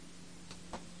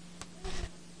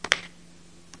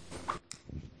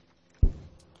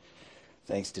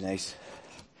Thanks, Denise.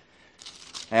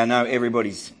 I know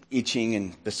everybody's itching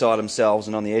and beside themselves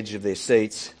and on the edge of their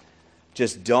seats,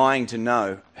 just dying to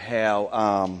know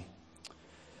how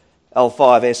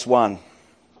L5S1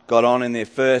 got on in their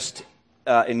first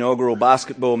inaugural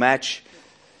basketball match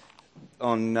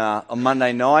on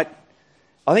Monday night.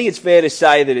 I think it's fair to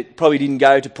say that it probably didn't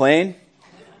go to plan.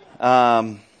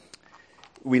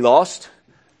 We lost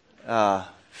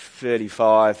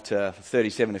 35 to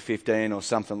 37 to 15 or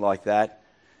something like that,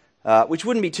 which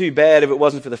wouldn't be too bad if it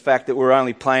wasn't for the fact that we're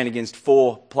only playing against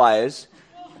 4 players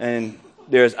and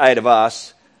there's 8 of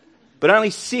us, but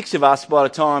only 6 of us by the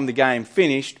time the game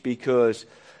finished because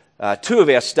 2 of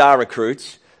our star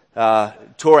recruits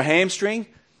tore a hamstring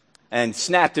and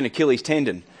snapped an Achilles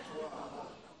tendon.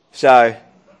 So,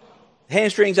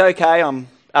 hamstring's okay, I'm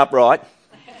upright.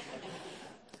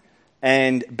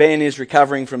 And Ben is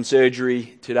recovering from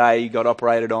surgery today. He got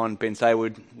operated on. Ben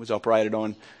Saywood was operated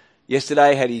on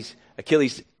yesterday, had his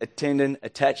Achilles tendon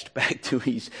attached back to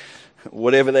his,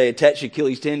 whatever they attach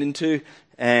Achilles tendon to,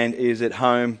 and is at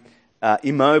home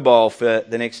immobile for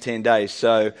the next 10 days.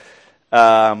 So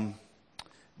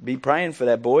be praying for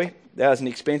that boy. That was an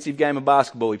expensive game of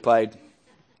basketball we played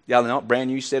the other night. Brand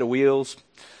new set of wheels.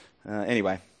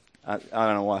 Anyway, I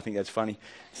don't know why I think that's funny.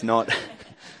 It's not.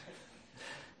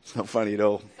 It's not funny at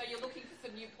all. So you're looking for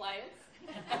some new players?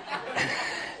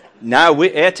 No,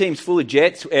 our team's full of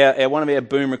jets. One of our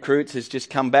boom recruits has just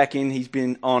come back in. He's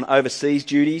been on overseas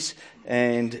duties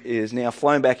and is now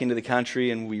flown back into the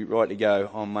country and we're right to go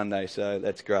on Monday. So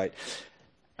that's great.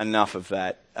 Enough of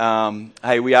that.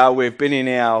 We've been in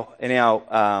our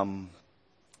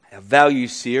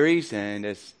values series, and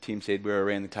as Tim said, we're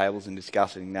around the tables and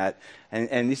discussing that.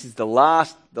 And this is the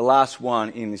last one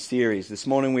in the series. This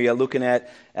morning we are looking at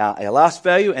our last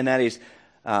value, and that is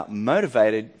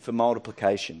motivated for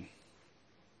multiplication.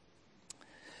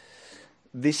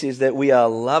 This is that we are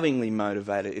lovingly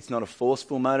motivated. It's not a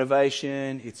forceful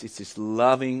motivation. It's this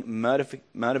loving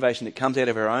motivation that comes out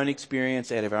of our own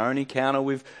experience, out of our own encounter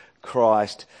with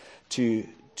Christ,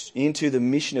 into the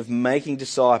mission of making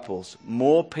disciples,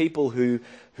 more people who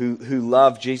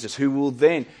love Jesus, who will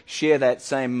then share that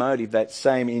same motive, that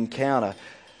same encounter.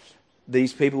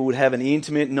 These people would have an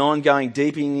intimate and ongoing,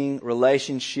 deepening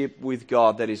relationship with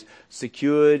God that is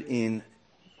secured in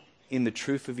the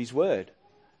truth of His Word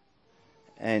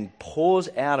and pours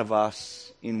out of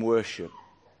us in worship.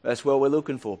 That's what we're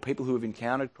looking for. People who have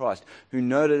encountered Christ, who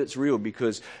know that it's real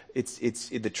because it's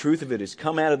the truth of it has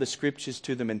come out of the Scriptures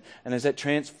to them, and as that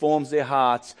transforms their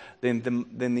hearts, then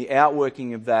the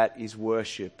outworking of that is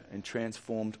worship and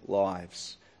transformed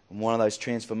lives. And one of those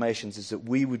transformations is that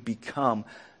we would become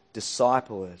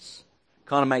disciplers.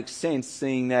 Kind of makes sense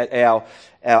seeing that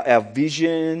our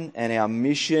vision and our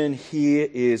mission here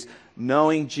is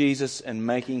knowing Jesus and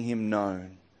making Him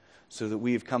known. So that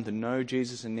we have come to know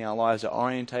Jesus and our lives are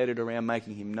orientated around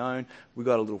making Him known. We've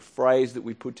got a little phrase that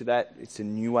we put to that. It's a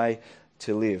new way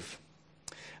to live.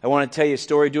 I want to tell you a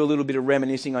story, do a little bit of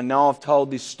reminiscing. I know I've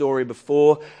told this story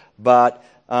before, but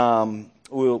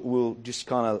we'll just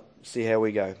kind of see how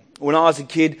we go. When I was a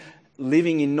kid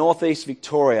living in northeast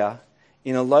Victoria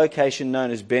in a location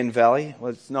known as Ben Valley,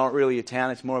 well, it's not really a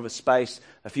town, it's more of a space,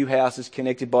 a few houses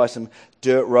connected by some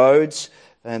dirt roads.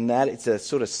 And that it's a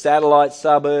sort of satellite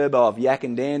suburb of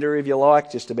Yackandandah, if you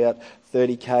like, just about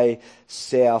 30k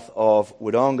south of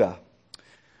Wodonga.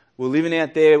 Well, living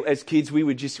out there as kids, we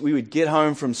would get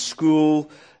home from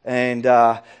school and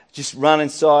just run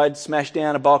inside, smash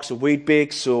down a box of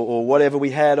Weet-Bix or whatever we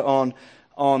had on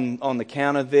the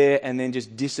counter there, and then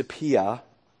just disappear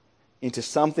into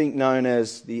something known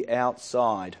as the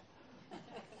outside.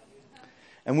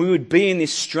 And we would be in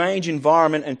this strange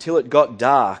environment until it got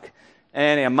dark.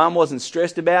 And our mum wasn't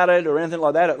stressed about it or anything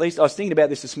like that. At least I was thinking about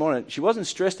this morning. She wasn't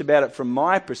stressed about it from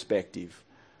my perspective.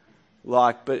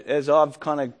 But as I've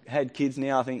kind of had kids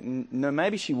now, I think, no,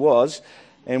 maybe she was,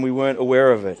 and we weren't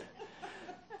aware of it.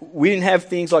 We didn't have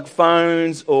things like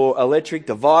phones or electric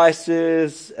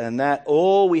devices and that.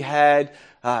 All we had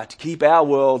to keep our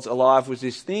worlds alive was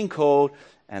this thing called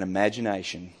an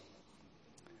imagination.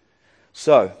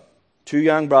 So, 2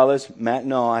 young brothers, Matt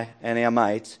and I, and our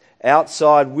mates,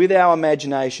 outside with our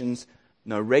imaginations,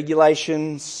 no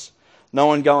regulations, no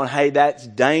one going, hey, that's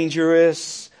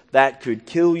dangerous, that could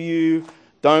kill you,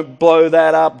 don't blow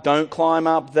that up, don't climb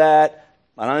up that,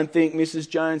 I don't think Mrs.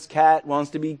 Jones' cat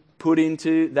wants to be put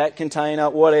into that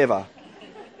container, whatever.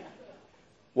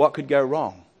 What could go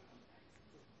wrong?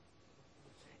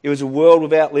 It was a world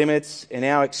without limits, and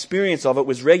our experience of it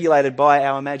was regulated by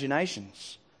our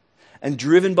imaginations. and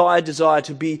driven by a desire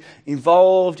to be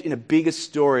involved in a bigger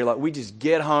story. Like, we just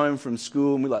get home from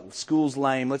school and we're like, school's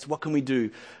lame. What can we do?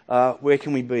 Where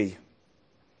can we be?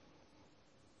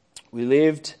 We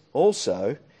lived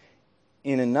also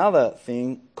in another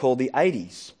thing called the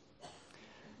 80s.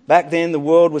 Back then, the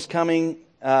world was coming.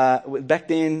 Like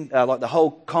the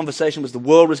whole conversation was the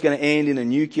world was going to end in a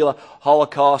nuclear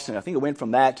holocaust, and I think it went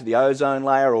from that to the ozone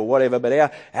layer or whatever.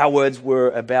 But our words were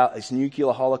about this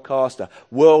nuclear holocaust, a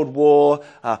world war.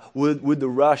 Would the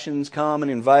Russians come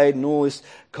and invade, and all this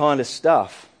kind of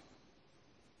stuff.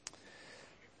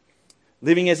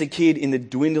 Living as a kid in the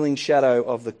dwindling shadow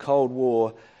of the Cold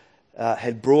War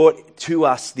had brought to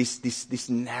us this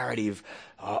narrative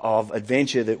of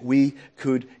adventure that we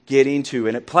could get into.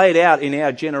 And it played out in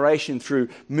our generation through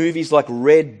movies like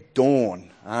Red Dawn.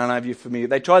 I don't know if you're familiar.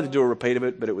 They tried to do a repeat of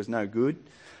it, but it was no good.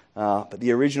 But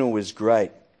the original was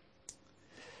great.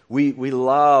 We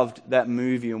loved that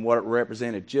movie and what it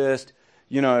represented. Just,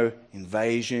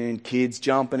 invasion, kids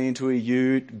jumping into a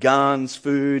ute, guns,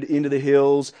 food, into the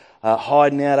hills,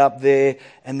 hiding out up there,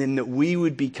 and then that we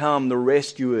would become the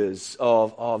rescuers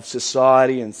of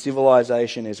society and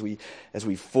civilization as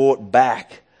we fought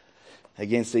back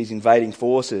against these invading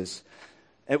forces.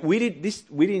 And we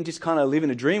didn't just kind of live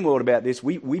in a dream world about this.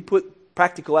 We put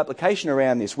practical application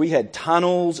around this. We had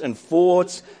tunnels and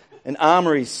forts and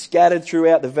armories scattered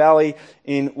throughout the valley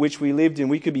in which we lived in.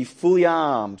 We could be fully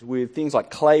armed with things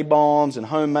like clay bombs and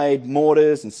homemade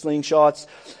mortars and slingshots.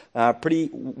 Pretty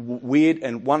weird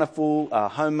and wonderful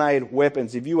homemade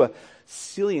weapons. If you were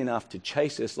silly enough to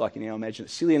chase us, like in our imagination,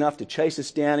 silly enough to chase us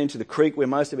down into the creek where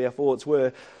most of our forts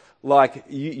were, like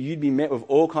you'd be met with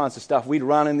all kinds of stuff. We'd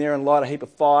run in there and light a heap of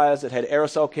fires that had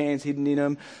aerosol cans hidden in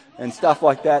them and stuff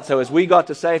like that. So as we got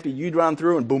to safety, you'd run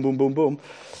through and boom, boom, boom,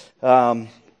 boom.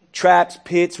 Traps,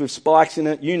 pits with spikes in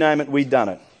it, you name it, we'd done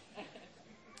it.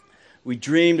 We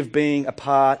dreamed of being a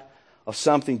part of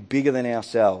something bigger than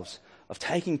ourselves, of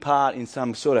taking part in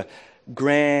some sort of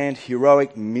grand,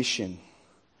 heroic mission,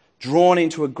 drawn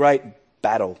into a great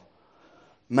battle.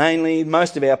 Mainly,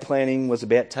 most of our planning was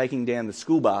about taking down the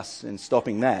school bus and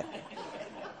stopping that.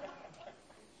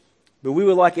 But we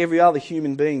were like every other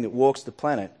human being that walks the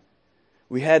planet.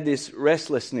 We had this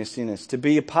restlessness in us to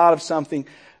be a part of something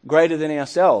greater than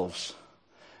ourselves.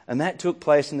 And that took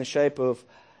place in the shape of,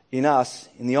 in us,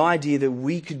 in the idea that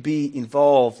we could be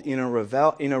involved in a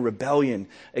rebellion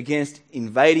against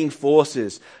invading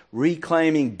forces,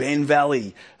 reclaiming Ben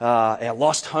Valley, our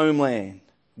lost homeland.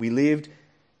 We lived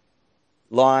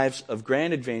lives of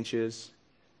grand adventures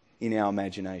in our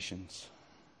imaginations.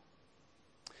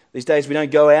 These days we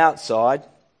don't go outside,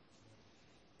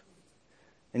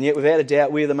 and yet without a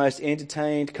doubt we are the most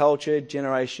entertained, cultured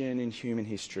generation in human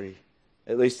history,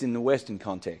 at least in the Western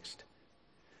context.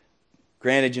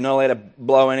 Granted, you're not allowed to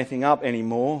blow anything up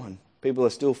anymore, and people are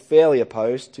still fairly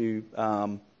opposed to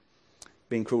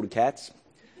being cruel to cats.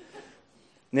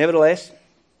 Nevertheless,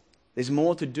 there's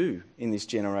more to do in this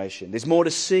generation. There's more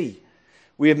to see.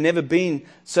 We have never been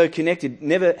so connected,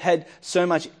 never had so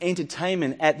much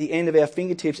entertainment at the end of our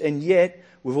fingertips, and yet,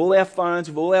 with all our phones,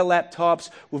 with all our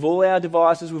laptops, with all our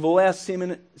devices, with all our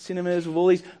cinemas, with all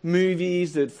these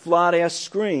movies that flood our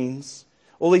screens,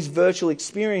 all these virtual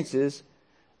experiences,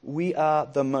 we are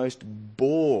the most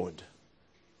bored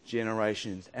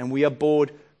generations, and we are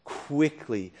bored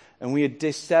quickly, and we are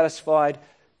dissatisfied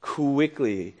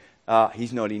quickly.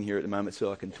 He's not in here at the moment,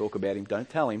 so I can talk about him. Don't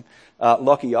tell him.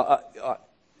 Lockie,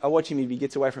 I watch him if he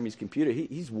gets away from his computer.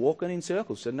 He's walking in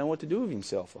circles, doesn't know what to do with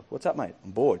himself. Like, what's up, mate?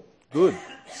 I'm bored. Good.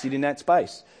 Sit in that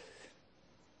space.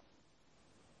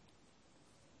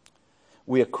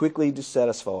 We are quickly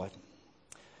dissatisfied.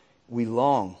 We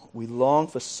long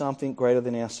for something greater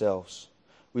than ourselves.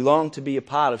 We long to be a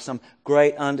part of some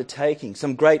great undertaking,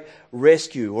 some great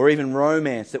rescue, or even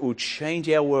romance that will change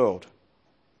our world.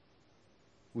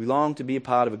 We long to be a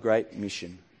part of a great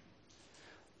mission.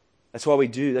 That's why we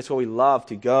do. That's why we love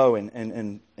to go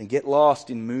and get lost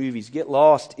in movies, get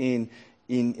lost in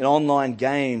online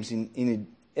games, in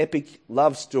epic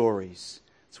love stories.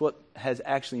 It's what has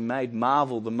actually made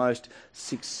Marvel the most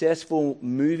successful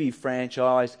movie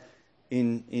franchise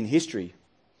in history.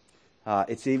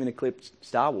 It's even eclipsed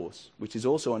Star Wars, which is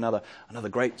also another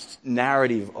great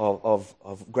narrative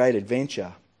of great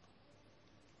adventure.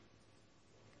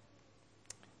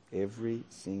 Every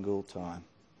single time.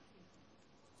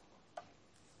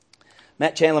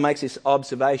 Matt Chandler makes this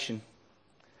observation.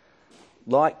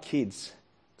 Like kids,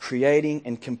 creating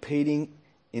and competing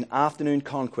in afternoon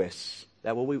conquests.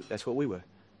 That's what we were.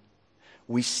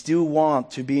 We still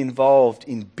want to be involved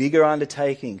in bigger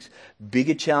undertakings,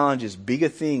 bigger challenges, bigger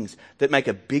things that make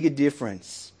a bigger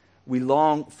difference. we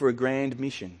long for a grand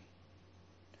mission.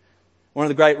 One of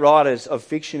the great writers of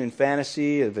fiction and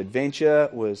fantasy, of adventure,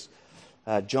 was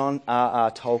John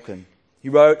R.R. Tolkien. He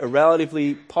wrote a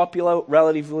relatively popular,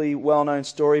 relatively well-known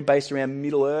story based around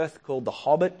Middle-earth called The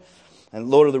Hobbit and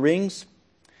Lord of the Rings,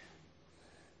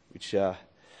 which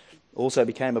also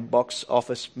became a box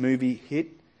office movie hit.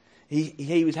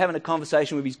 He was having a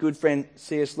conversation with his good friend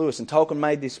C.S. Lewis, and Tolkien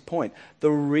made this point.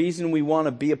 The reason we want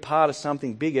to be a part of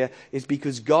something bigger is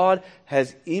because God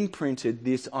has imprinted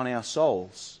this on our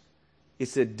souls.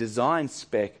 It's a design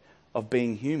spec of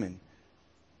being human.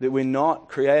 That we're not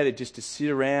created just to sit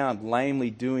around lamely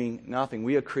doing nothing.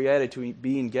 We are created to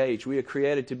be engaged. We are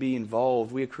created to be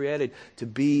involved. We are created to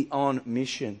be on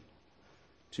mission,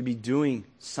 to be doing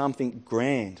something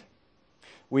grand.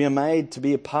 We are made to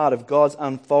be a part of God's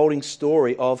unfolding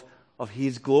story of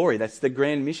His glory. That's the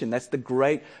grand mission. That's the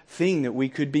great thing that we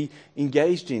could be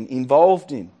engaged in,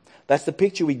 involved in. That's the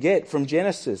picture we get from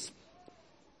Genesis,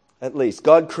 at least.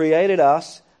 God created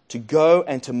us to go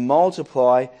and to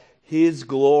multiply His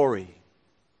glory.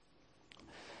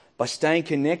 By staying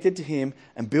connected to Him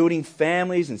and building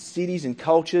families and cities and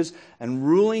cultures and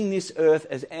ruling this earth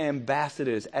as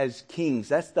ambassadors, as kings.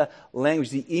 That's the language,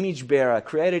 the image bearer,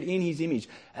 created in His image.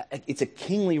 It's a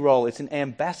kingly role. It's an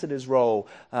ambassador's role.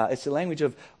 It's the language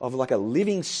of like a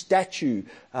living statue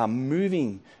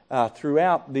moving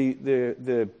throughout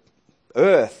the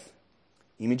earth,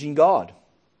 imaging God.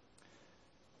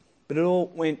 But it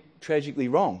all went tragically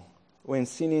wrong when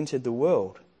sin entered the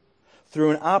world.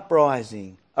 Through an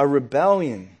uprising, a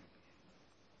rebellion,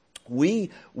 we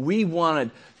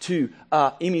wanted to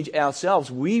image ourselves.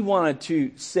 We wanted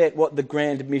to set what the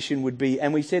grand mission would be.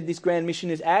 And we said this grand mission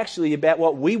is actually about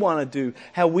what we want to do,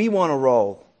 how we want to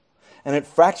roll. And it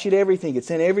fractured everything. It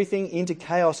sent everything into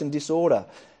chaos and disorder.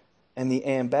 And the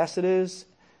ambassadors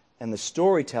and the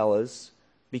storytellers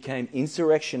became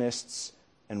insurrectionists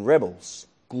and rebels,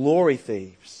 glory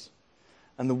thieves.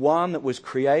 And the one that was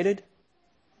created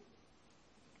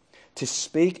to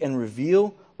speak and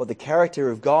reveal what the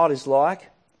character of God is like,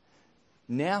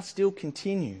 now still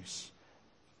continues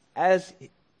as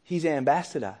His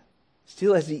ambassador,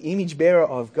 still as the image bearer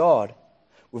of God,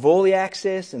 with all the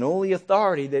access and all the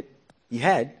authority that He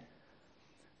had.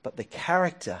 But the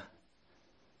character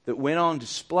that went on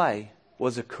display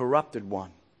was a corrupted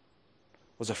one,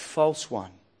 was a false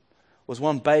one, was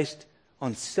one based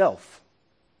on self,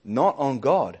 not on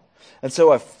God. And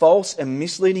so a false and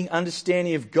misleading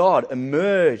understanding of God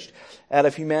emerged out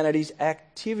of humanity's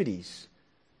activities.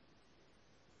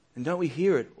 And don't we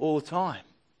hear it all the time?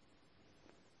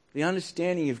 The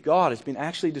understanding of God has been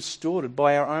actually distorted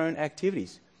by our own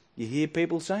activities. You hear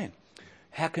people saying,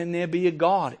 how can there be a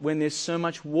God when there's so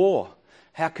much war?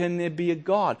 How can there be a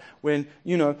God when,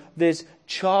 there's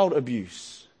child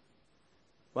abuse?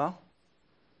 Well,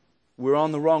 we're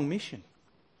on the wrong mission.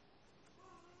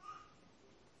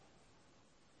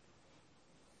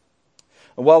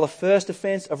 And while the first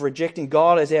offense of rejecting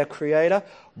God as our Creator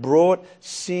brought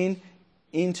sin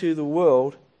into the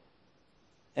world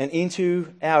and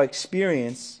into our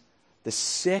experience, the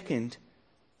second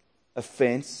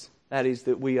offense, that is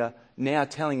that we are now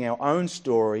telling our own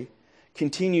story,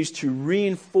 continues to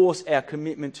reinforce our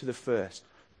commitment to the first.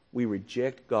 We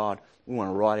reject God. We want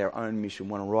to write our own mission.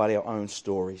 We want to write our own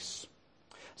stories.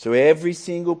 So every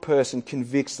single person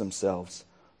convicts themselves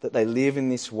that they live in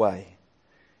this way.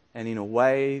 And in a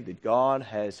way that God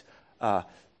has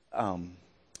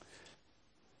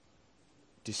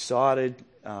decided,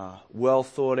 well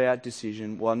thought out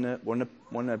decision, one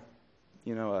a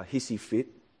hissy fit,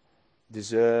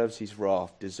 deserves His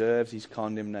wrath, deserves His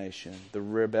condemnation. The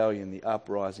rebellion, the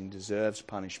uprising deserves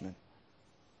punishment.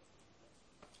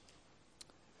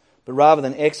 But rather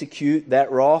than execute that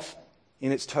wrath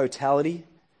in its totality,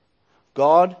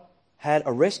 God had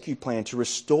a rescue plan to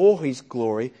restore His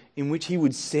glory, in which He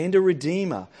would send a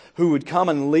Redeemer who would come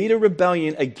and lead a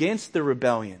rebellion against the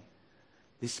rebellion.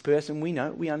 This person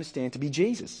we understand to be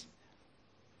Jesus.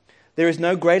 There is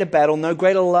no greater battle, no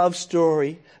greater love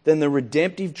story than the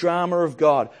redemptive drama of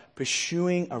God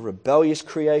pursuing a rebellious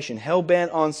creation, hell-bent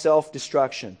on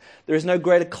self-destruction. There is no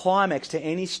greater climax to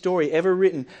any story ever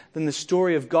written than the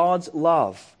story of God's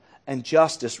love and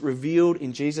justice revealed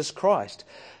in Jesus Christ,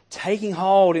 taking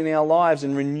hold in our lives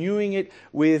and renewing it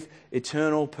with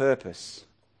eternal purpose.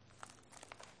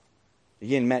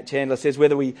 Again, Matt Chandler says,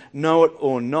 whether we know it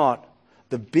or not,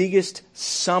 the biggest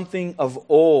something of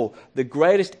all, the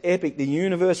greatest epic the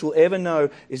universe will ever know,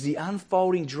 is the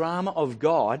unfolding drama of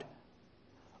God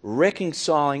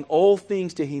reconciling all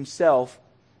things to Himself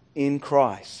in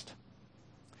Christ.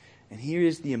 And here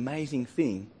is the amazing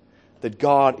thing that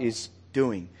God is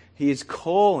doing. He is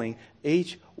calling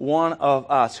each one of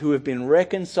us who have been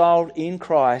reconciled in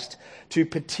Christ to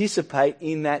participate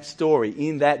in that story,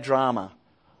 in that drama.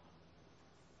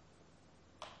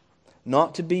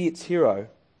 Not to be its hero,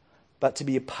 but to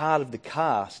be a part of the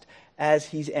cast as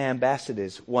His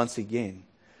ambassadors once again,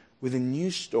 with a new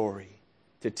story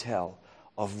to tell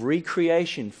of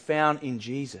recreation found in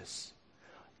Jesus.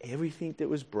 Everything that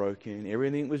was broken,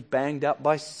 everything that was banged up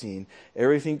by sin,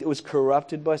 everything that was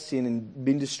corrupted by sin and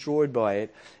been destroyed by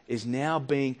it is now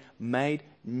being made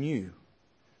new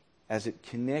as it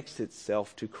connects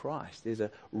itself to Christ. There's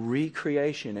a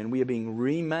recreation, and we are being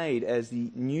remade as the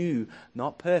new,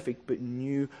 not perfect, but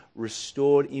new,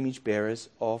 restored image bearers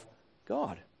of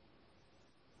God.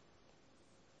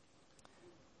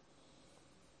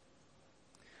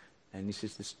 And this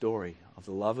is the story of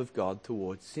the love of God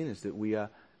towards sinners that we are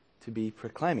to be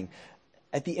proclaiming.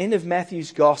 At the end of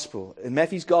Matthew's Gospel, and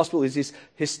Matthew's Gospel is this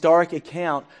historic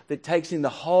account that takes in the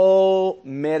whole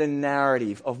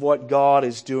meta-narrative of what God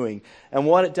is doing. And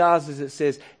what it does is it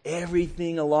says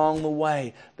everything along the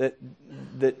way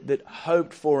that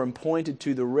hoped for and pointed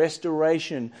to the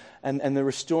restoration and the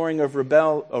restoring of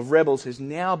rebels has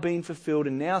now been fulfilled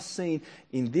and now seen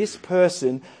in this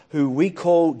person who we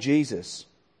call Jesus.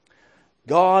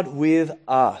 God with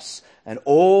us. And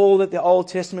all that the Old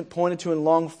Testament pointed to and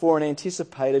longed for and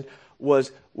anticipated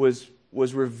was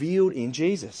revealed in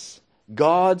Jesus.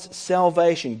 God's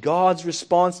salvation, God's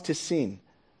response to sin.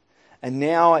 And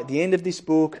now at the end of this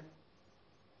book,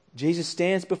 Jesus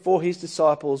stands before His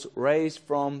disciples raised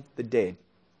from the dead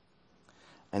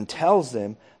and tells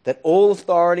them that all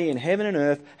authority in heaven and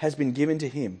earth has been given to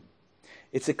Him.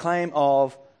 It's a claim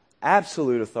of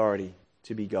absolute authority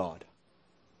to be God.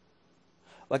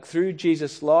 Like through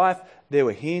Jesus' life, there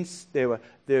were hints, there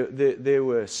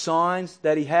were signs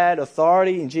that He had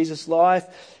authority in Jesus' life.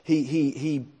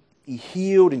 He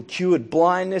healed and cured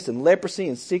blindness and leprosy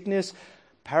and sickness,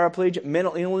 paraplegia,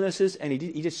 mental illnesses, and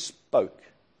He just spoke.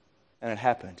 And it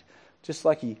happened. Just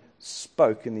like He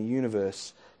spoke and the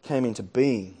universe came into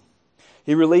being.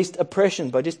 He released oppression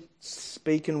by just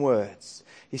speaking words.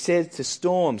 He said to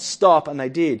storms, stop, and they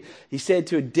did. He said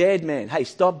to a dead man, hey,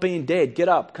 stop being dead, get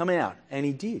up, come out. And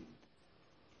he did.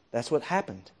 That's what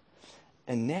happened.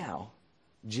 And now,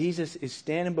 Jesus is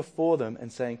standing before them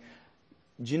and saying,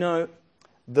 do you know,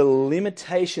 the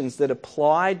limitations that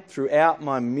applied throughout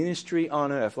my ministry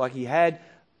on earth, like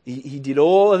he did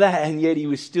all of that, and yet He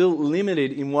was still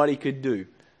limited in what He could do.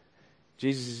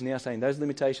 Jesus is now saying those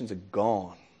limitations are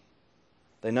gone.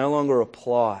 They no longer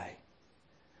apply.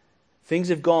 Things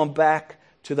have gone back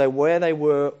to where they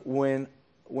were when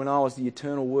I was the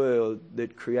eternal Word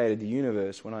that created the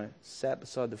universe, when I sat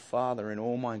beside the Father in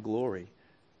all my glory.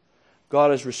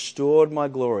 God has restored my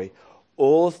glory.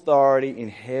 All authority in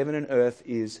heaven and earth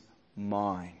is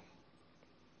mine.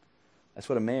 That's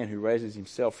what a man who raises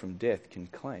himself from death can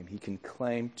claim. He can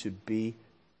claim to be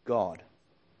God.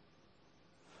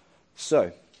 So,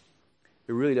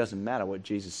 it really doesn't matter what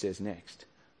Jesus says next.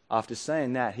 After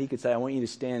saying that, He could say, I want you to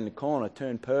stand in the corner,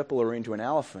 turn purple or into an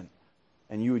elephant,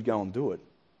 and you would go and do it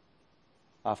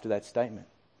after that statement.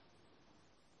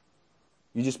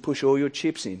 You just push all your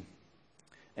chips in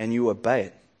and you obey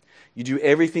it. You do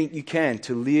everything you can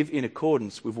to live in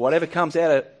accordance with whatever comes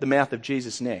out of the mouth of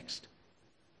Jesus next,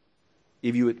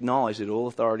 if you acknowledge that all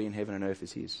authority in heaven and earth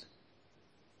is His.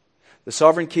 The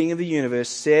sovereign King of the universe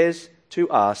says to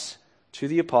us, to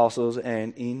the apostles,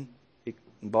 and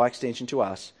by extension to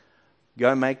us,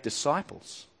 go make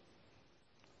disciples.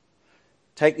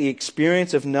 Take the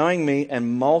experience of knowing me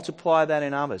and multiply that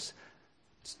in others.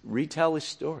 Retell this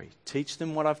story. Teach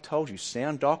them what I've told you.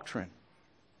 Sound doctrine.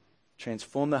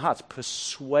 Transform their hearts.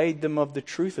 Persuade them of the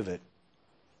truth of it.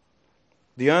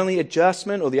 The only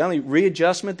adjustment or the only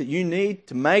readjustment that you need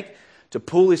to make to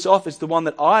pull this off is the one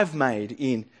that I've made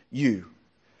in you.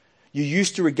 You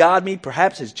used to regard me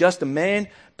perhaps as just a man,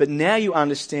 but now you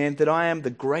understand that I am the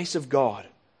grace of God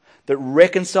that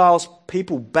reconciles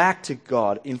people back to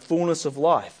God in fullness of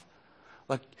life.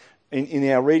 Like in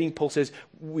our reading, Paul says,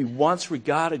 we once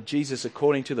regarded Jesus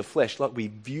according to the flesh, like we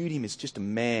viewed Him as just a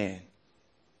man.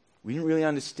 We didn't really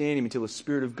understand Him until the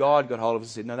Spirit of God got hold of us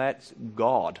and said, no, that's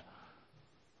God.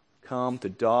 Come to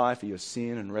die for your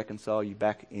sin and reconcile you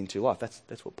back into life.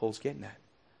 That's what Paul's getting at.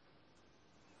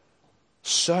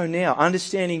 So now,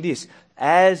 understanding this,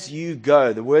 as you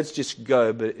go, the words just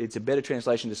go, but it's a better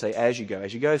translation to say as you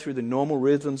go through the normal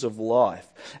rhythms of life,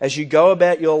 as you go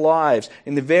about your lives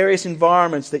in the various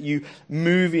environments that you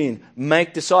move in,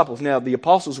 make disciples. Now, the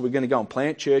apostles were going to go and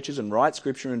plant churches and write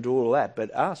scripture and do all that,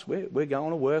 but us, we're going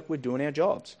to work, we're doing our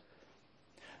jobs.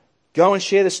 Go and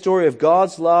share the story of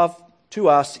God's love to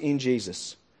us in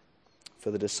Jesus.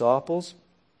 for the disciples.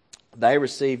 They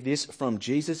received this from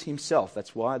Jesus himself.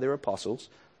 That's why they're apostles.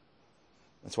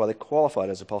 That's why they're qualified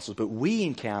as apostles. But we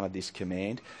encountered this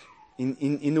command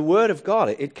in the Word of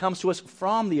God. It comes to us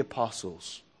from the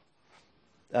apostles,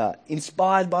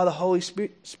 inspired by the Holy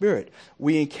Spirit.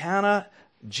 We encounter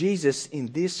Jesus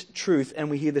in this truth,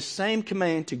 and we hear the same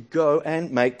command to go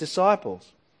and make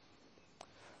disciples.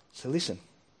 So listen,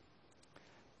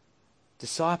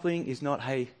 discipling is not,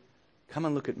 hey, come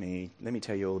and look at me, let me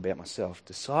tell you all about myself.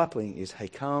 Discipling is, hey,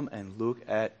 come and look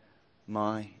at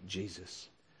my Jesus.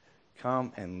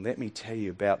 Come and let me tell you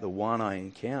about the one I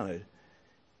encountered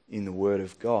in the Word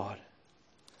of God.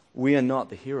 We are not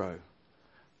the hero.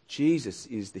 Jesus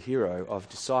is the hero of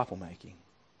disciple making.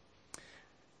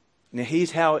 Now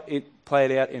here's how it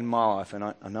played out in my life, and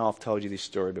I know I've told you this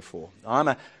story before. I'm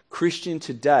a Christian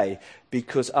today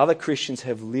because other Christians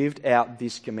have lived out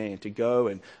this command to go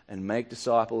and make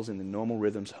disciples in the normal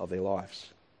rhythms of their lives.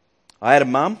 I had a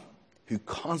mum who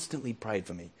constantly prayed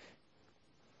for me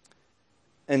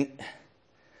and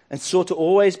sought to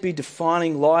always be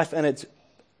defining life and its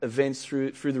events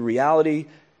through the reality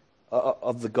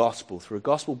of the gospel, through a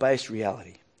gospel-based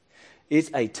reality. It's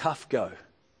a tough go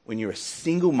when you're a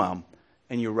single mum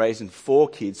and you're raising 4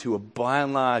 kids who are by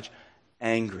and large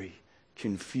angry,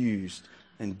 confused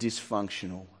and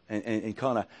dysfunctional and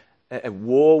kind of at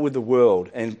war with the world.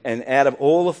 And out of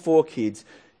all the 4 kids,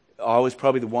 I was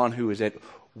probably the one who was at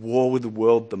war with the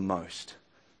world the most.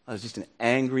 I was just an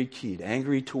angry kid,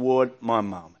 angry toward my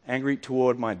mum, angry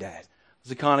toward my dad. I was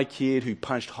the kind of kid who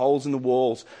punched holes in the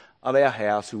walls of our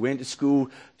house, who went to school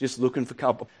just looking for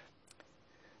couple.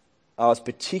 I was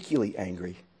particularly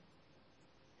angry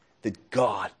that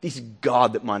God, this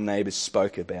God that my neighbours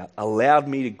spoke about, allowed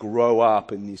me to grow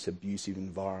up in this abusive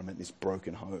environment, this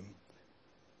broken home.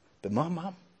 But my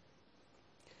mum,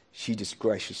 she just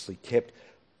graciously kept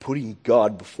putting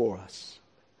God before us.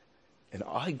 And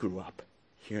I grew up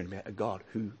hearing about a God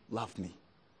who loved me.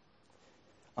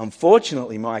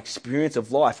 Unfortunately, my experience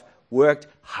of life worked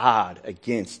hard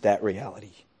against that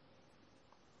reality.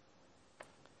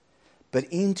 But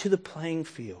into the playing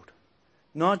field,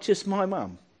 not just my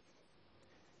mum,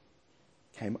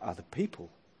 came other people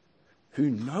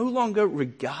who no longer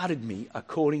regarded me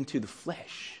according to the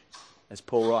flesh, as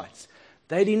Paul writes.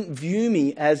 They didn't view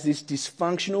me as this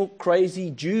dysfunctional,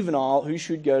 crazy juvenile who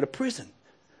should go to prison.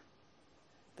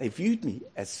 They viewed me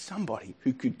as somebody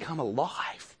who could come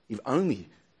alive if only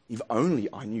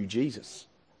I knew Jesus.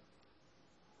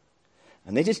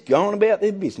 And they're just going about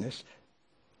their business,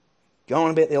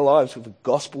 going about their lives with a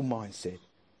gospel mindset,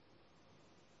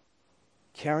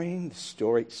 carrying the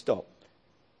story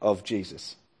of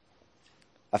Jesus.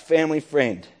 A family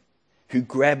friend who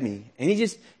grabbed me and he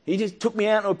just took me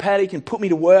out into a paddock and put me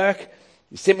to work.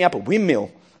 He sent me up a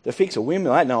windmill to fix a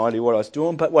windmill. I had no idea what I was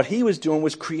doing, but what he was doing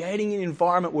was creating an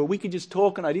environment where we could just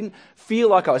talk and I didn't feel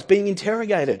like I was being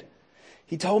interrogated.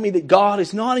 He told me that God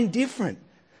is not indifferent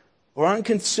or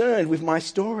unconcerned with my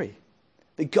story.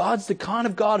 That God's the kind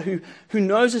of God who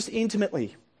knows us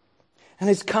intimately and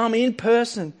has come in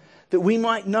person that we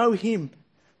might know him.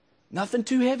 Nothing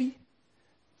too heavy.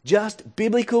 Just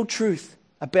biblical truth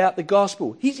about the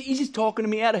gospel. He's just talking to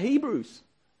me out of Hebrews.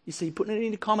 You see, putting it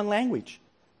into common language.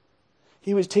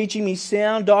 He was teaching me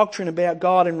sound doctrine about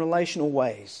God in relational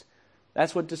ways.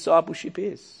 That's what discipleship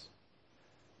is.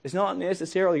 It's not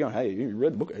necessarily going, hey, you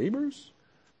read the book of Hebrews?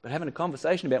 But having a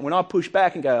conversation about it. When I push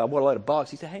back and go, oh, what a load of bollocks,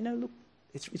 he said, hey, no, look,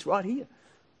 it's right here.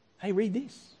 Hey, read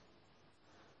this.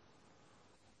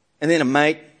 And then a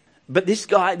mate, but this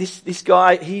guy,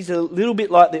 he's a little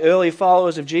bit like the earlier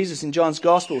followers of Jesus in John's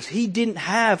Gospels. He didn't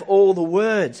have all the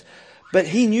words, but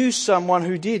he knew someone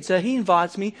who did. So he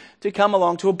invites me to come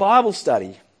along to a Bible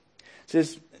study.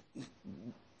 It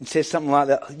says something like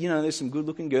that. You know, there's some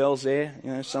good-looking girls there.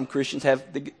 You know, some Christians have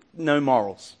no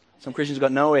morals. Some Christians have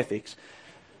got no ethics.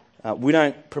 We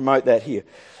don't promote that here.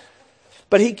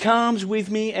 But he comes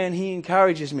with me and he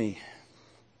encourages me.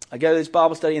 I go to this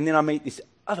Bible study and then I meet this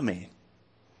other man,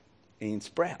 Ian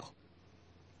Sproul,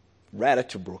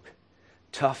 Raditterbrook,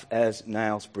 tough as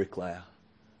nails bricklayer,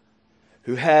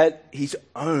 who had his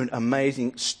own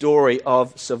amazing story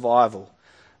of survival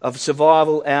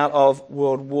out of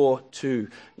World War II.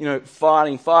 You know,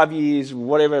 fighting 5 years,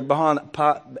 whatever, behind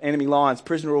enemy lines,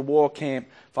 prisoner of war camp,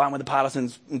 fighting with the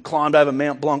partisans, and climbed over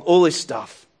Mount Blanc, all this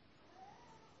stuff.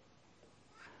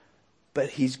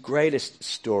 But his greatest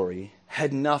story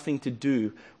had nothing to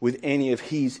do with any of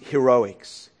his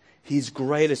heroics. His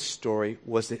greatest story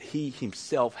was that he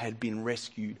himself had been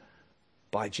rescued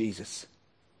by Jesus.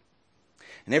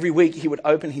 And every week he would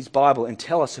open his Bible and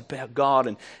tell us about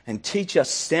God and teach us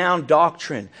sound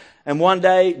doctrine. And one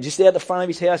day, just out the front of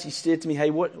his house, he said to me, hey,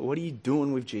 what are you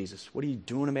doing with Jesus? What are you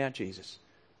doing about Jesus?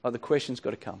 Like, the question's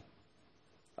got to come.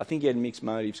 I think he had mixed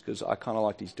motives because I kind of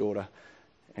liked his daughter.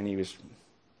 And I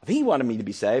think he wanted me to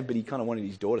be saved, but he kind of wanted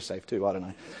his daughter saved too. I don't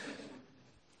know.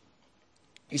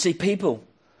 You see,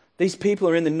 these people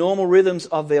are in the normal rhythms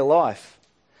of their life.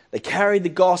 They carried the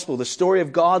gospel, the story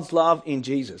of God's love in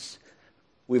Jesus,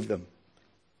 with them.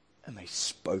 And they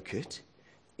spoke it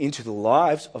into the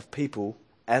lives of people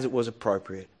as it was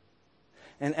appropriate.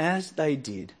 And as they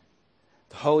did,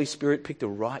 the Holy Spirit picked the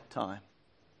right time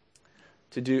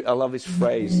to do, I love this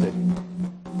phrase that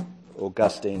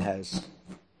Augustine has.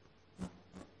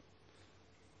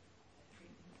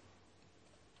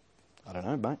 I don't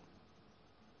know, mate.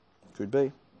 Could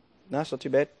be. No, it's not too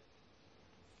bad.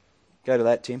 Go to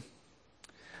that, Tim.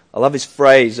 I love this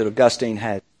phrase that Augustine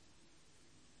had.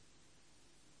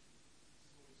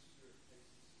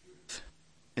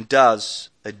 And does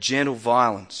a gentle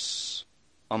violence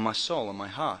on my soul, on my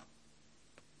heart.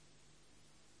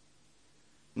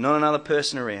 Not another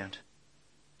person around.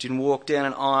 Didn't walk down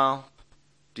an aisle.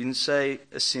 Didn't say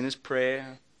a sinner's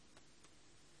prayer.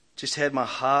 Just had my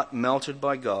heart melted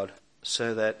by God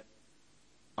so that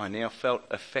I now felt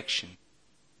affection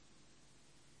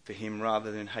for him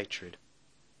rather than hatred.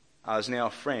 I was now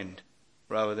a friend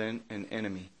rather than an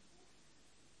enemy.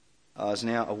 I was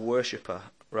now a worshipper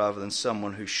rather than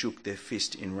someone who shook their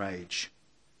fist in rage.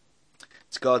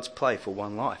 It's God's play for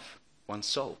one life, one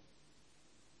soul.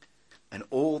 And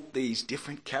all these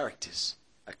different characters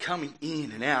are coming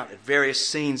in and out at various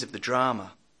scenes of the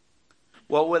drama.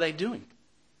 What were they doing?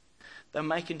 They were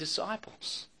making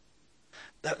disciples.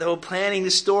 They were planning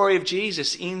the story of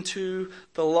Jesus into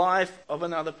the life of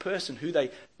another person who they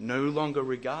no longer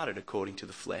regarded according to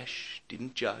the flesh,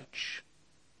 didn't judge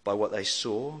by what they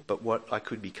saw, but what I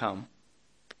could become.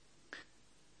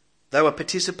 They were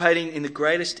participating in the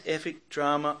greatest epic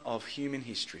drama of human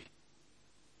history.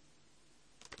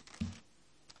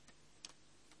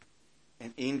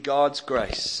 And in God's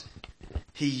grace,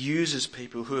 He uses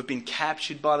people who have been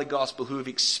captured by the gospel, who have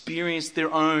experienced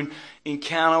their own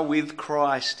encounter with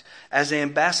Christ as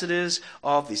ambassadors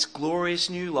of this glorious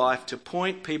new life to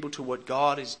point people to what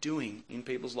God is doing in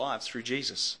people's lives through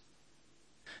Jesus.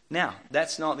 Now,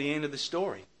 that's not the end of the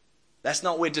story. That's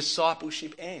not where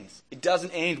discipleship ends. It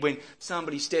doesn't end when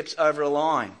somebody steps over a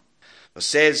line or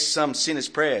says some sinner's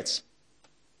prayers.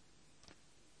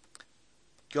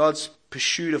 God's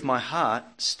pursuit of my heart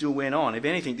still went on. If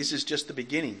anything, this is just the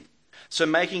beginning. So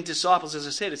making disciples, as I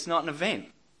said, it's not an event.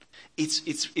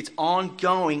 It's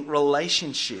ongoing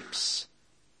relationships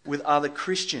with other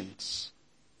Christians.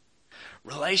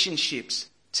 Relationships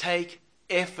take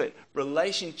effort.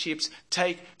 Relationships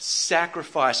take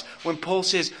sacrifice. When Paul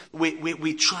says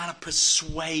we're trying to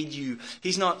persuade you,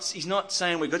 he's not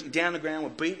saying we've got you down the ground, we're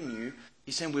beating you.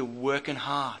 He's saying we're working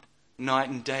hard. Night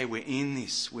and day, we're in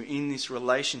this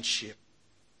relationship.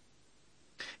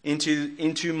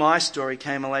 Into my story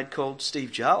came a lad called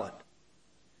Steve Jarlett,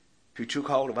 who took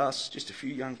hold of us, just a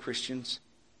few young Christians,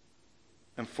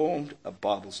 and formed a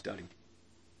Bible study.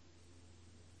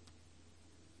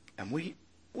 And we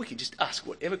could just ask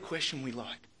whatever question we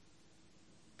like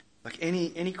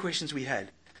any questions we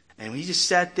had. And we just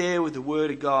sat there with the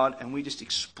Word of God and we just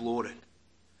explored it.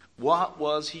 What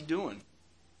was he doing?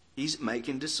 He's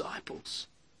making disciples.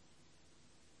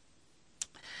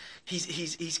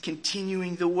 He's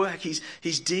continuing the work.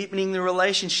 He's deepening the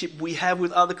relationship we have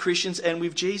with other Christians and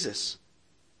with Jesus.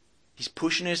 He's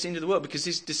pushing us into the world because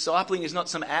this discipling is not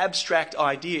some abstract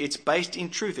idea. It's based in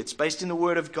truth. It's based in the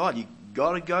Word of God. You've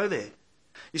got to go there.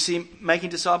 You see, making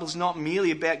disciples is not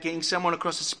merely about getting someone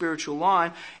across a spiritual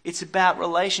line. It's about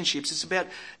relationships. It's about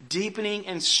deepening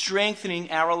and strengthening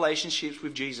our relationships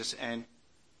with Jesus and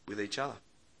with each other.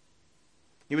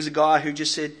 He was a guy who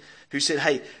said,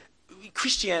 hey,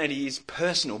 Christianity is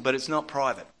personal, but it's not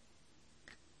private.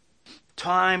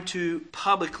 Time to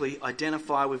publicly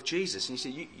identify with Jesus. And he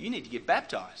said, you need to get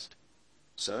baptised.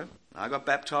 So I got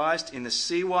baptised in the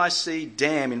CYC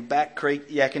Dam in Back Creek,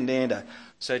 Yakandanda.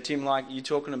 So Tim, like you're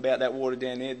talking about that water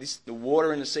down there, the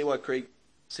water in the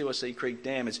CYC Creek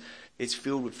Dam, it's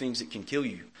filled with things that can kill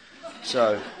you.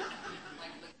 So,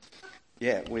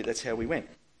 yeah, that's how we went.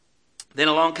 Then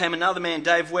along came another man,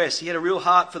 Dave West. He had a real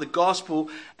heart for the gospel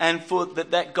and for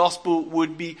that gospel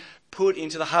would be put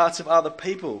into the hearts of other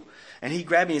people. And he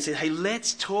grabbed me and said, hey,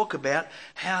 let's talk about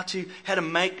how to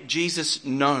make Jesus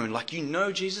known. Like, you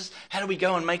know Jesus, how do we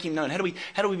go and make him known? How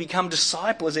do we become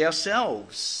disciples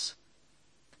ourselves?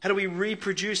 How do we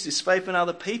reproduce this faith in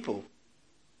other people?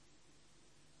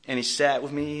 And he sat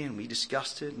with me and we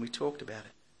discussed it and we talked about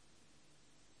it.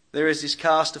 There is this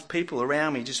cast of people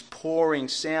around me just pouring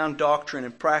sound doctrine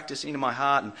and practice into my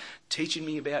heart and teaching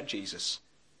me about Jesus,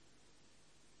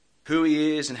 who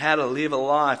he is and how to live a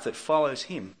life that follows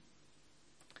him.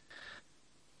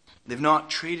 They've not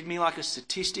treated me like a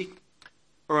statistic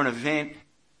or an event,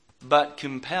 but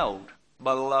compelled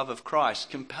by the love of Christ,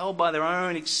 compelled by their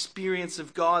own experience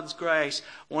of God's grace,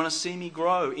 want to see me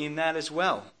grow in that as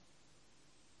well.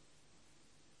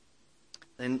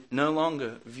 They no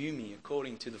longer view me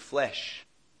according to the flesh,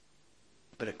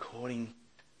 but according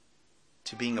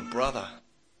to being a brother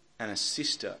and a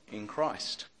sister in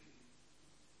Christ.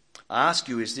 I ask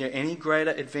you, is there any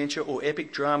greater adventure or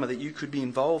epic drama that you could be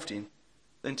involved in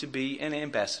than to be an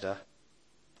ambassador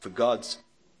for God's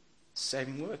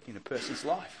saving work in a person's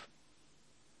life?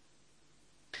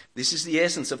 This is the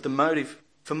essence of the motive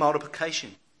for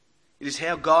multiplication. It is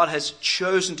how God has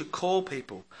chosen to call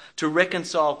people, to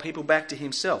reconcile people back to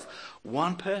himself,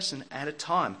 one person at a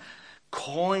time,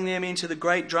 calling them into the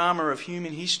great drama of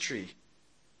human history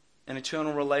and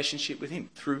eternal relationship with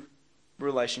him through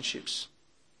relationships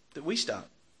that we start.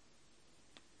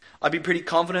 I'd be pretty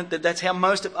confident that that's how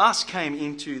most of us came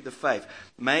into the faith.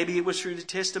 Maybe it was through the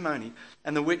testimony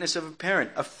and the witness of a parent,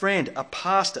 a friend, a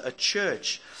pastor, a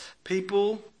church.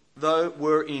 People, though,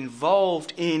 were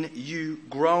involved in you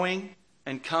growing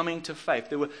and coming to faith.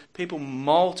 There were people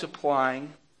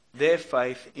multiplying their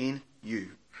faith in you.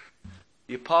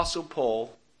 The Apostle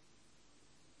Paul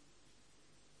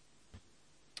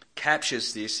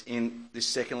captures this in this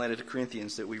second letter to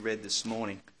Corinthians that we read this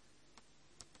morning.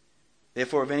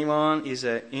 Therefore, if anyone is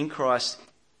in Christ,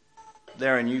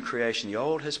 they're a new creation. The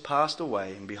old has passed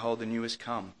away, and behold, the new has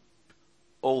come.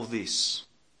 All this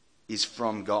is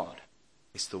from God.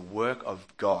 It's the work of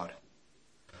God,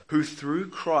 who through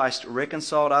Christ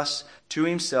reconciled us to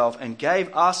himself and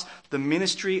gave us the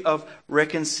ministry of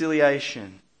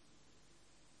reconciliation.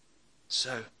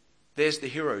 So, there's the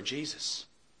hero, Jesus.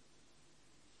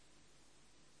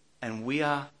 And we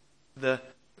are the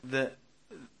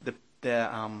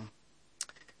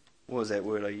what was that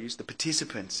word I used? The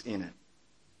participants in it.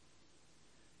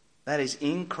 That is,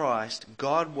 in Christ,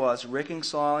 God was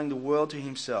reconciling the world to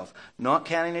himself, not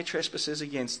counting their trespasses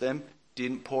against them,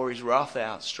 didn't pour his wrath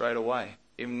out straight away,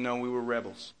 even though we were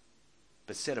rebels,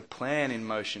 but set a plan in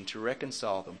motion to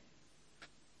reconcile them.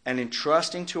 And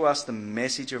entrusting to us the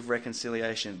message of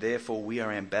reconciliation, therefore we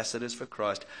are ambassadors for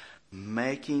Christ,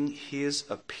 making his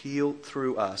appeal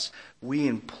through us. We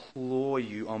implore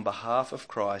you on behalf of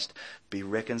Christ, be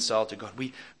reconciled to God.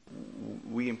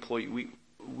 We implore you.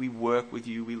 We work with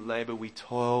you. We labour. We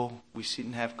toil. We sit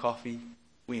and have coffee.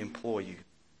 We implore you,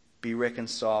 be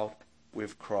reconciled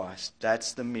with Christ.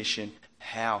 That's the mission.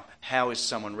 How is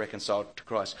someone reconciled to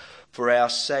Christ? For our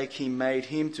sake he made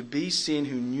him to be sin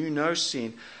who knew no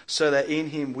sin, so that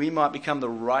in him we might become the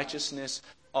righteousness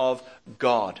of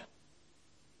God.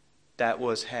 That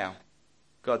was how.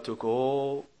 God took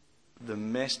all the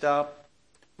messed up,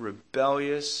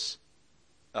 rebellious,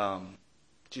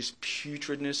 just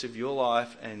putridness of your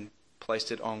life and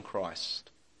placed it on Christ.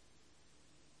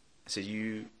 So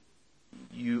you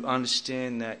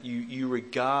understand that you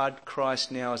regard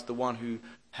Christ now as the one who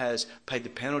has paid the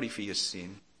penalty for your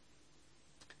sin.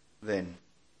 Then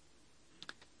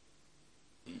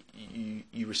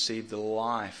you receive the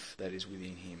life that is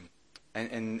within him.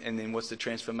 And then what's the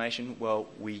transformation? Well,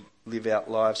 we live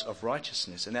out lives of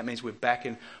righteousness. And that means we're back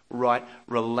in right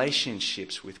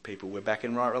relationships with people. We're back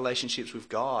in right relationships with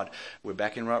God. We're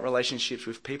back in right relationships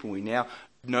with people. We now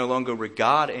no longer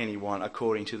regard anyone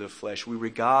according to the flesh. We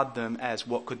regard them as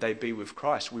what could they be with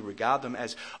Christ. We regard them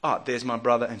as, there's my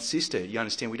brother and sister. You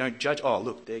understand? We don't judge,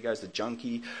 look, there goes the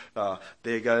junkie.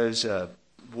 There goes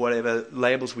whatever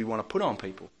labels we want to put on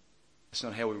people. That's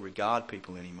not how we regard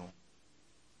people anymore.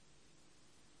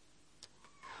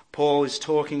 Paul is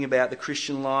talking about the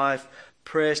Christian life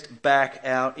pressed back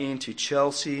out into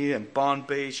Chelsea and Bond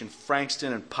Beach and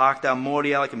Frankston and Parkdale,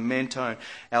 Mordialloc and Mentone.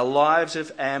 Our lives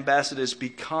of ambassadors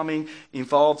becoming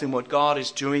involved in what God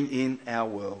is doing in our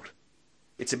world.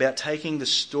 It's about taking the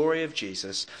story of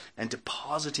Jesus and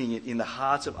depositing it in the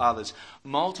hearts of others,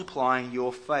 multiplying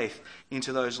your faith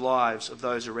into those lives of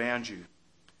those around you.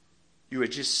 You are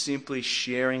just simply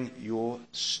sharing your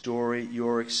story,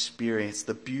 your experience,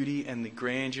 the beauty and the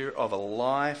grandeur of a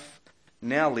life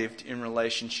now lived in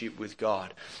relationship with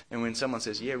God. And when someone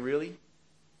says, yeah, really?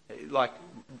 Like,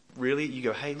 really? You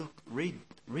go, hey, look, read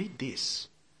this.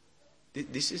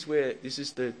 This is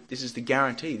the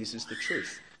guarantee. This is the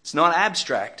truth. It's not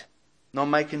abstract. Not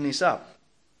making this up.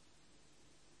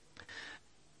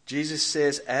 Jesus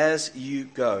says, as you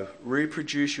go,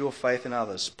 reproduce your faith in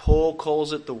others. Paul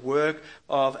calls it the work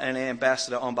of an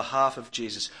ambassador on behalf of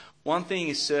Jesus. One thing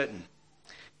is certain,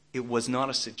 it was not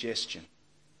a suggestion.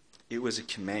 It was a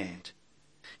command.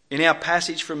 In our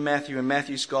passage from Matthew and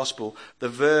Matthew's Gospel, the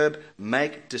verb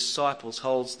make disciples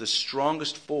holds the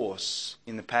strongest force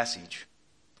in the passage.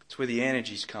 It's where the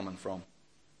energy's coming from.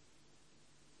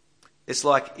 It's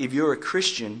like if you're a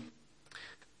Christian,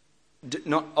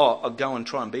 I'll go and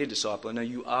try and be a discipler. No,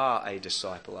 you are a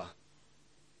discipler.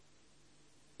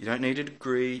 You don't need a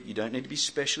degree. You don't need to be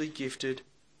specially gifted.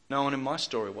 No one in my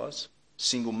story was.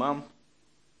 Single mum,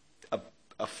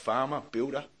 a farmer,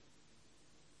 builder,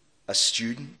 a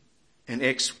student, an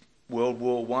ex-World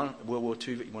War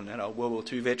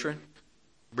II veteran,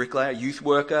 bricklayer, youth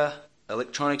worker,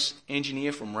 electronics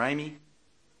engineer from Ramey.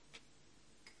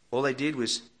 All they did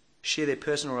was share their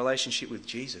personal relationship with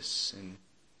Jesus and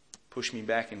push me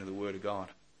back into the Word of God.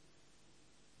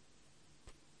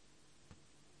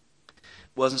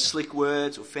 It wasn't slick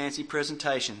words or fancy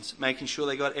presentations, making sure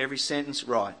they got every sentence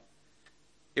right.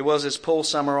 It was, as Paul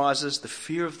summarises, the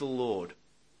fear of the Lord.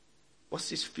 What's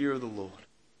this fear of the Lord?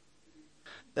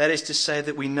 That is to say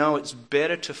that we know it's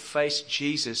better to face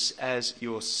Jesus as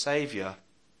your Saviour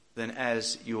than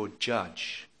as your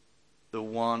judge, the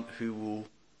one who will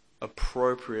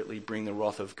appropriately bring the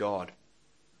wrath of God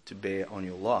to bear on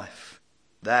your life.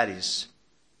 That is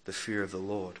the fear of the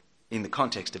Lord in the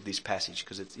context of this passage,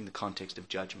 because it's in the context of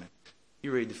judgment.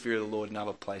 You read the fear of the Lord in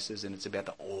other places and it's about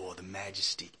the awe, the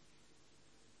majesty.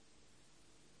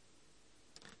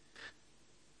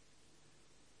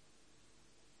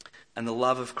 And the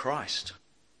love of Christ.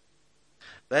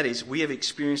 That is, we have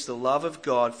experienced the love of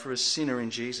God for a sinner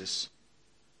in Jesus.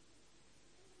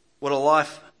 What a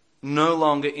life no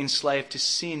longer enslaved to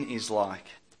sin is like.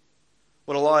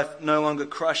 What a life no longer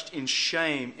crushed in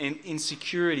shame and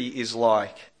insecurity is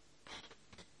like.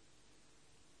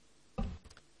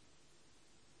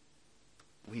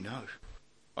 We know.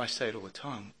 I say it all the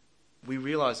time. We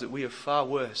realise that we are far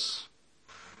worse,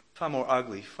 far more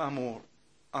ugly, far more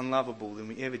unlovable than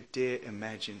we ever dare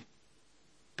imagine.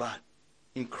 But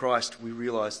in Christ we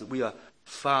realise that we are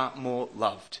far more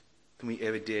loved than we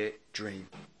ever dare dream.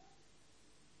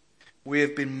 We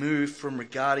have been moved from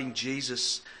regarding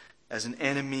Jesus as an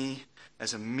enemy,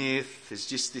 as a myth, as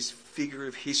just this figure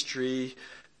of history,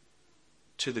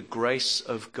 to the grace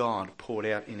of God poured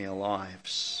out in our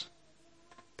lives.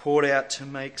 Poured out to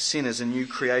make sinners a new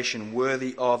creation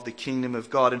worthy of the kingdom of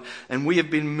God. And we have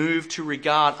been moved to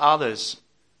regard others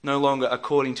no longer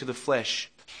according to the flesh,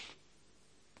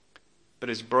 but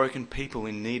as broken people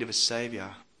in need of a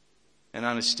Saviour, and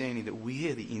understanding that we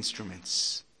are the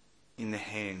instruments in the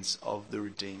hands of the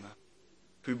Redeemer,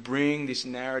 who bring this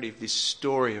narrative, this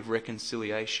story of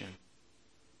reconciliation.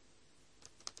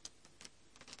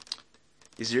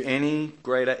 Is there any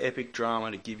greater epic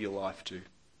drama to give your life to?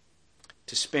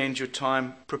 To spend your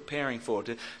time preparing for,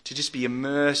 to just be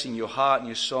immersing your heart and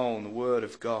your soul in the Word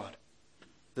of God?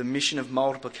 The mission of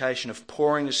multiplication, of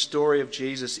pouring the story of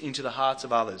Jesus into the hearts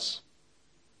of others.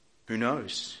 Who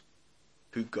knows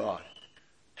who God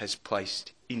has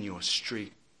placed in your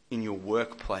street, in your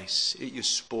workplace, at your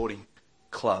sporting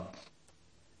club.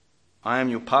 I am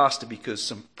your pastor because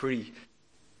some pretty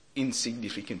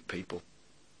insignificant people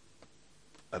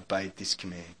obeyed this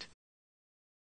command.